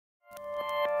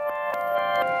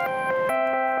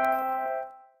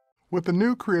With the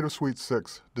new Creative Suite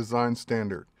 6 design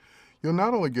standard, you'll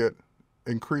not only get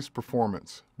increased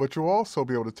performance, but you'll also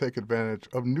be able to take advantage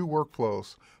of new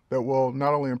workflows that will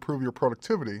not only improve your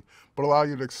productivity, but allow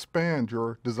you to expand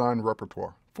your design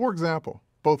repertoire. For example,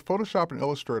 both Photoshop and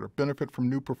Illustrator benefit from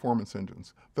new performance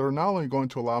engines that are not only going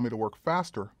to allow me to work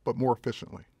faster, but more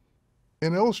efficiently.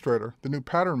 In Illustrator, the new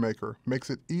Pattern Maker makes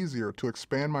it easier to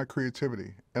expand my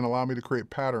creativity and allow me to create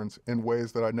patterns in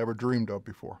ways that I never dreamed of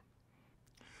before.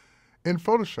 In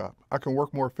Photoshop, I can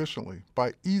work more efficiently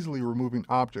by easily removing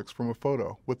objects from a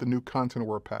photo with the new Content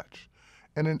Aware patch.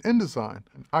 And in InDesign,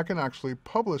 I can actually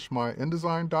publish my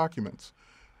InDesign documents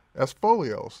as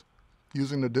folios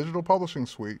using the Digital Publishing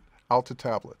Suite out to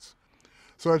tablets.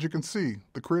 So as you can see,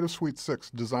 the Creative Suite 6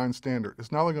 design standard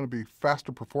is not only going to be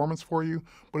faster performance for you,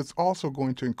 but it's also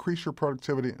going to increase your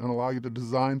productivity and allow you to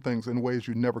design things in ways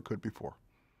you never could before.